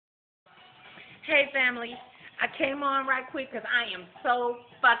Hey family, I came on right quick because I am so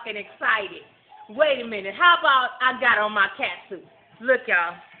fucking excited. Wait a minute, how about I got on my cat suit? Look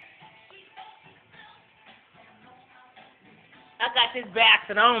y'all. I got this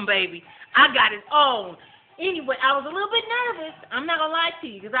bastard on, baby. I got it on. Anyway, I was a little bit nervous. I'm not gonna lie to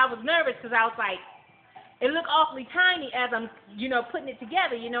you, because I was nervous because I was like, it looked awfully tiny as I'm, putting it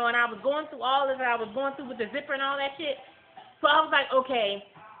together, and I was going through all this, I was going through with the zipper and all that shit. So I was like, okay,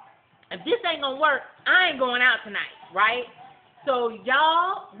 if this ain't gonna work, I ain't going out tonight, right? So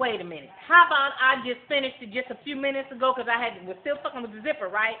y'all, wait a minute. How about I just finished it just a few minutes ago because was still fucking with the zipper,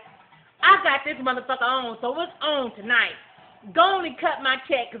 right? I got this motherfucker on, so it's on tonight. Go on and cut my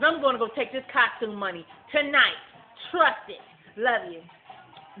check because I'm going to go take this costume money tonight. Trust it. Love you.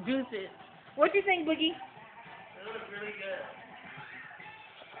 Deuces. What you think, Boogie? It looks really good.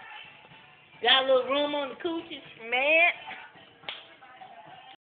 Got a little room on the coochies, man.